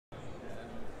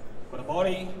Good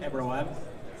morning, everyone.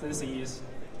 This is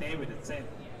David Zeng,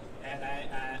 and I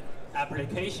am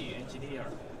application engineer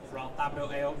from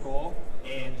Gore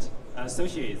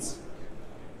Associates.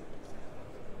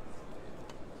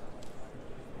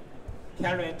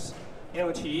 Current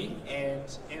LT and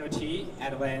LT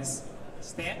advanced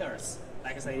standards,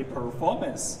 like the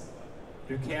performance,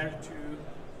 required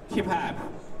to keep up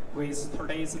with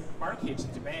today's market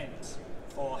demand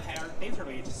for higher data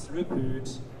rate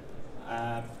throughput,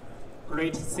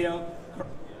 great cell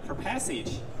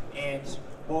capacity, and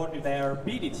more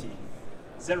reliability.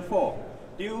 Therefore,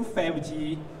 new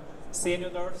 5G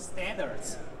cellular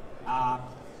standards are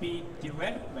being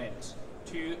developed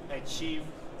to achieve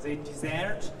the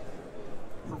desired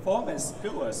performance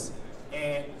goals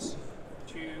and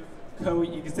to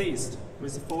coexist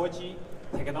with 4G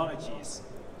technologies.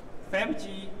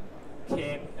 5G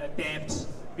can adapt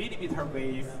millimeter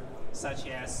wave such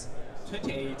as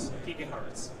 28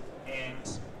 GHz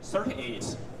and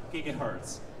 38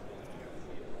 GHz.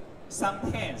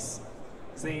 Sometimes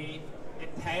the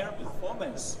entire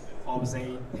performance of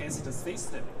the test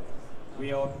system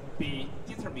will be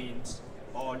determined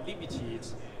or limited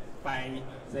by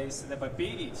the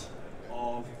snappability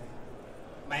of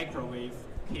microwave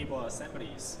cable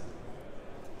assemblies.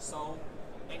 So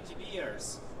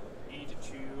engineers need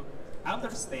to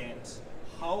understand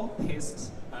how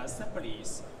test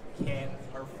assemblies can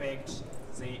affect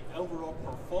the overall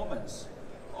performance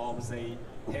of the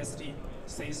testing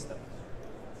system.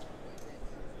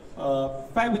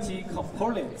 5G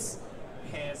components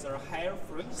has a higher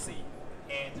frequency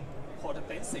and port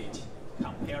density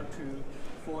compared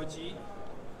to 4G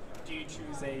due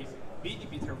to the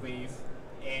millimeter wave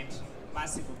and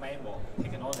massive MIMO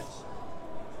technology.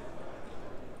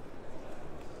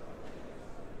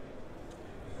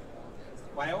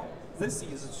 While this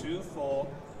is true for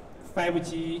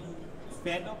 5G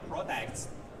final products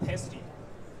testing,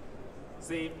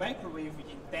 the microwave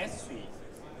industry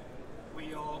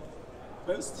will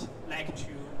most like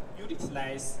to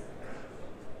utilize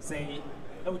the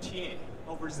OTA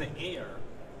over the air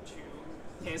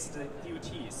to test the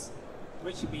duties,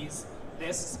 which means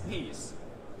less space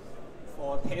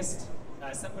for test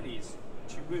assemblies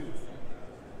to move.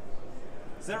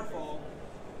 Therefore,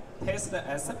 test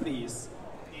assemblies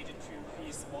need to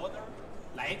be smaller,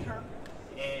 lighter,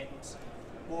 and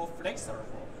more flexible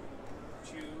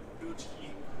to route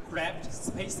in cramped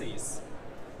spaces.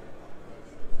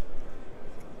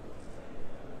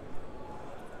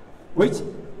 Which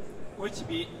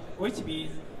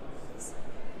means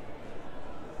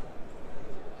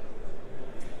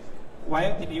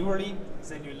while delivering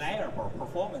the reliable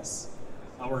performance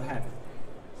overhead.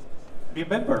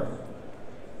 Remember,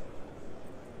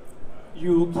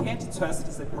 you can't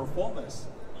trust the performance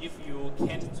if you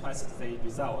can't trust the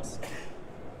results.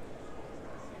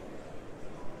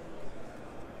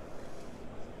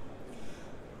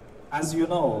 As you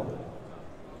know,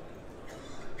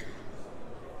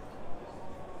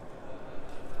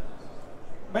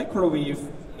 microwave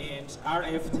and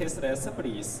RF test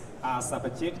assemblies are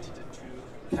subjected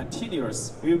to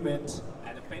continuous movement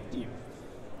and bending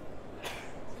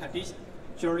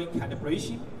during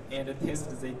calibration and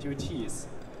test the duties.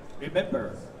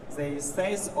 Remember, the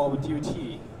size of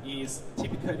duty is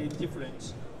typically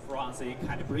different from the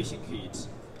calibration kit.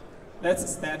 Let's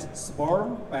start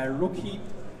small by looking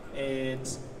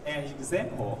at an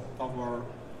example of our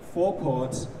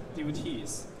 4-port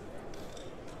duties.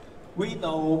 We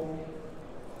know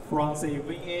from the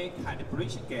VA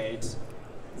calibration gate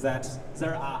that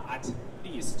there are at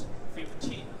least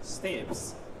 15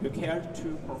 steps required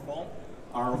to perform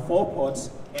our 4-port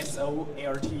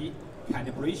SOLT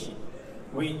calibration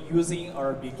when using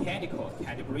our mechanical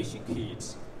calibration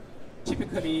kit.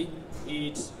 Typically,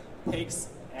 it takes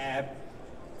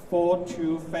 4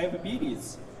 to 5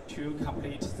 minutes to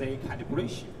complete the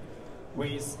calibration,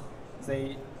 with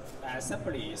the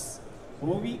assemblies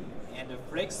moving and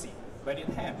flexing many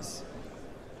times.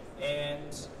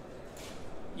 And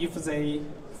if the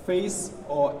phase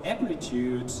or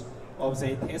amplitude of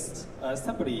the test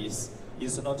assemblies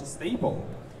is not stable,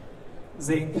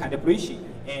 then calibration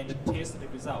and test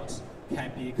results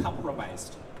can be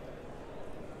compromised.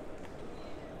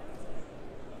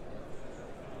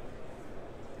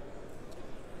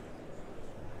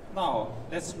 Now,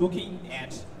 let's looking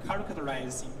at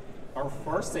characterizing our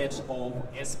first set of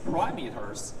S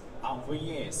parameters on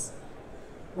VAs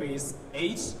with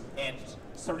 8 and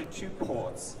 32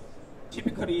 ports,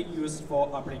 typically used for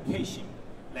application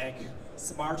like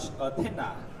smart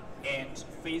antenna and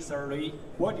phase array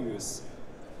modules.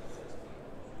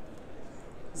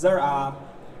 There are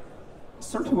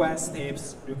 31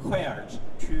 steps required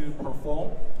to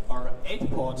perform our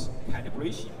 8-port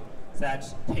calibration that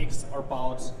takes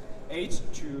about 8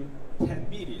 to 10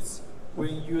 minutes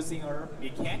when using a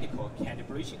mechanical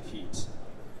calibration kit.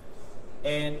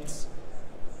 And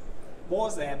more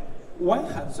than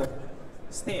 100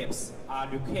 steps are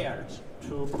required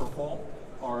to perform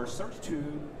our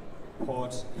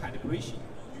 32-port calibration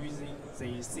using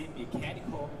the same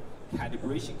mechanical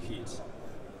calibration kit.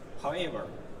 However,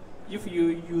 if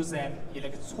you use an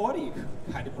electronic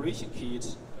calibration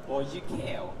kit or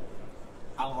ECAL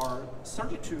on our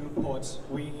 32-port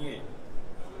VNA,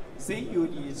 then you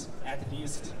need at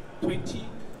least 20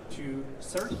 to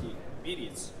 30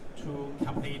 minutes to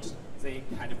complete the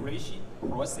calibration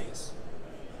process.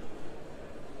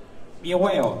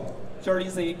 Meanwhile,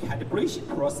 during the calibration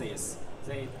process,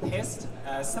 the test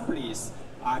assemblies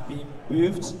are being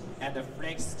moved and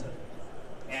flexed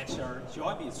at a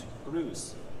geometry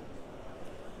growth.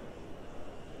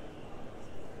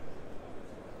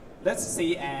 Let's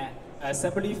say an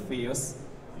assembly fails.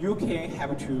 You can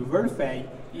have to verify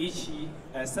each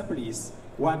assemblies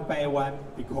one by one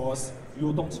because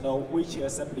you don't know which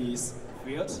assemblies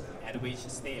failed at which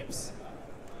steps.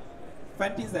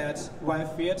 Finding that one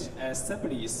failed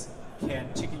assemblies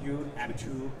can take you up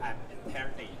to an entire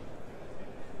day.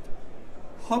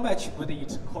 How much would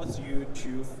it cost you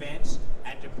to find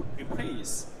and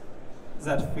replace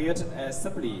that failed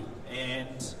assembly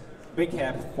and make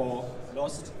up for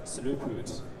lost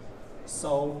throughput?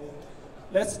 So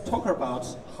let's talk about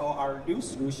how our new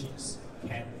solutions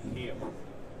can help.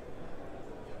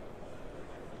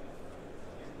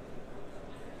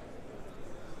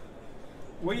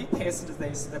 We test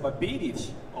the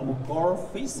stability of Gore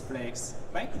FaceFlex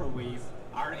microwave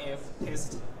RF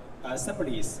test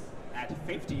assemblies at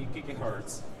 50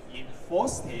 GHz in 4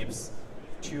 steps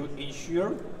to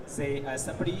ensure the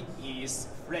assembly is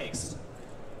flexed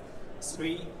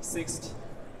 360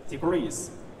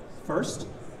 degrees. First,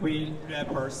 we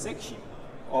wrap a section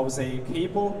of the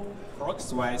cable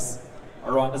clockwise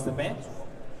around the mantle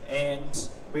and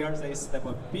measure the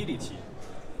stability.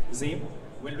 Then,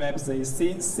 we wrap the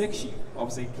same section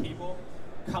of the cable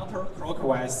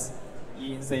counterclockwise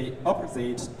in the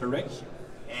opposite direction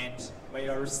and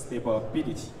measure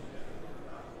stability.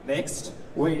 Next,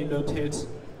 we rotate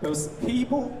both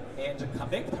cable and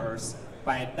connectors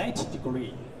by 90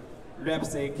 degrees. Wrap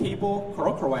the cable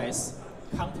clockwise,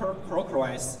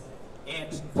 counterclockwise,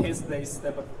 and test the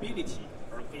stability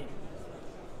again.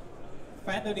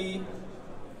 Finally,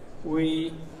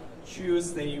 we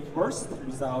choose the worst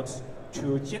result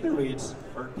to generate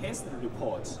a test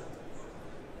report.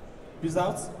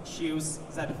 Results shows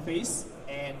that phase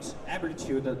and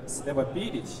amplitude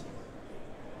stability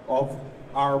of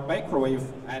our microwave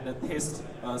and test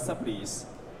assemblies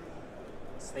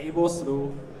stable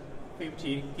through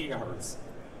 50 GHz.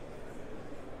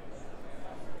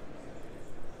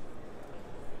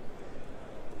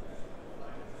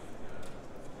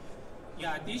 In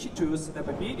addition to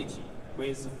stability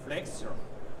with flexure,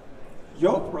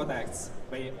 your products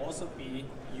may also be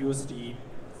used in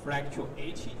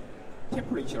fluctuating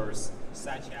temperatures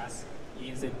such as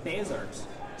in the desert,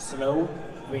 snow,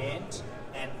 wind,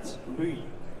 and rain.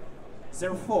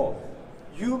 Therefore,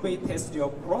 you may test your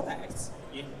products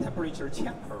in temperature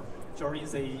chamber during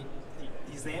the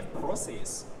design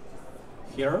process.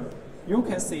 Here, you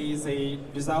can see the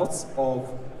results of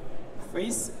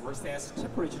phase versus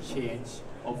temperature change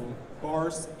of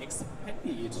Gore's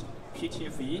expanded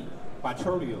PTFE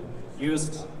material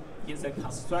used in the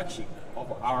construction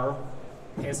of our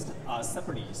test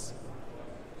assemblies.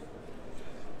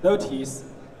 Notice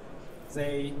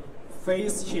the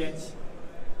phase change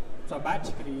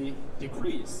dramatically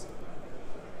decrease.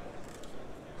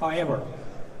 However,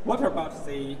 what about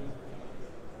the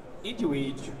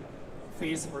individual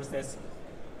phase versus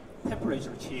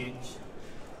temperature change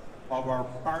of our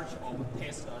batch of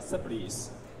test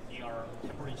assemblies in our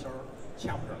temperature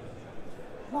chamber?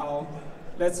 Now,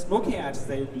 let's look at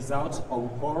the result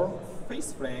of Gore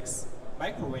FaceFlex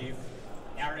microwave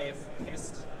RF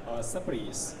test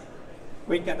assemblies.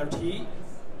 We guarantee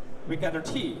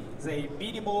the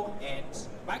minimal and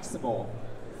maximal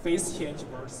phase change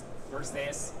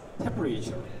versus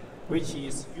temperature, which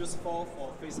is useful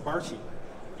for phase matching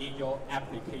in your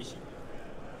application.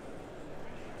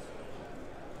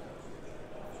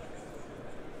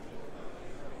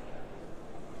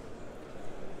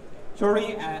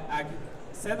 During an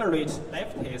accelerated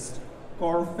live test,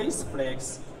 Gore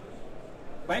FaceFlex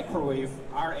microwave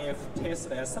RF test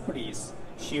assemblies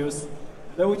shows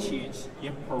no change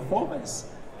in performance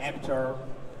after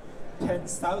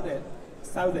 10,000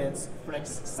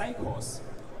 flex cycles.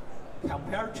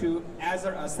 compared to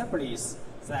other assemblies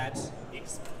that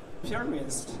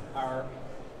experienced a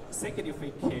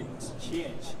significant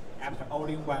change after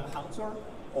only 100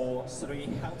 or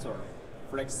 300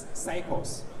 flex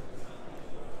cycles.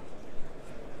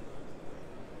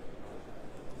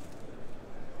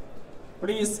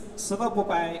 Please stop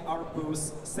by our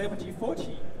booth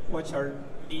 7040, which are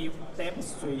live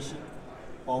demonstration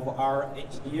of our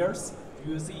engineers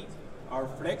using our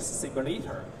flex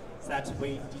simulator that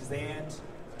we designed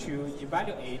to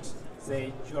evaluate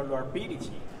the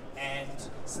durability and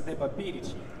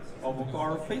stability of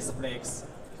our face flex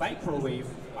microwave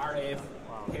RF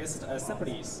test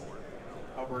assemblies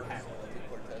over time.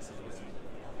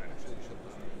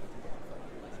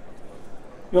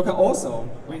 You can also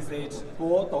visit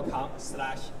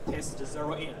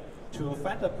gore.com/test0n to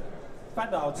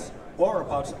find out more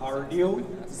about our new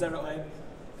 0N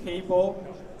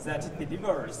cable that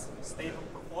delivers stable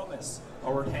performance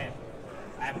over time,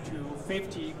 up to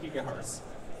 50 GHz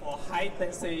for high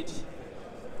density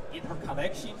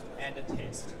interconnection and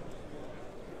test.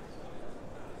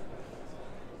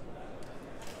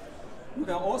 You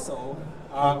can also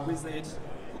visit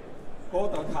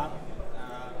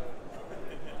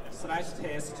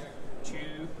gore.com/test to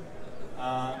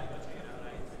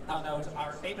download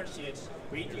our datasheet,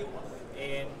 video,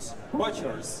 and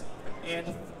brochures, and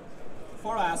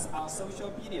follow us on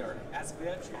social media as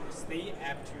well to stay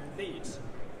up to date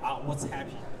on what's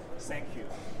happening. Thank you.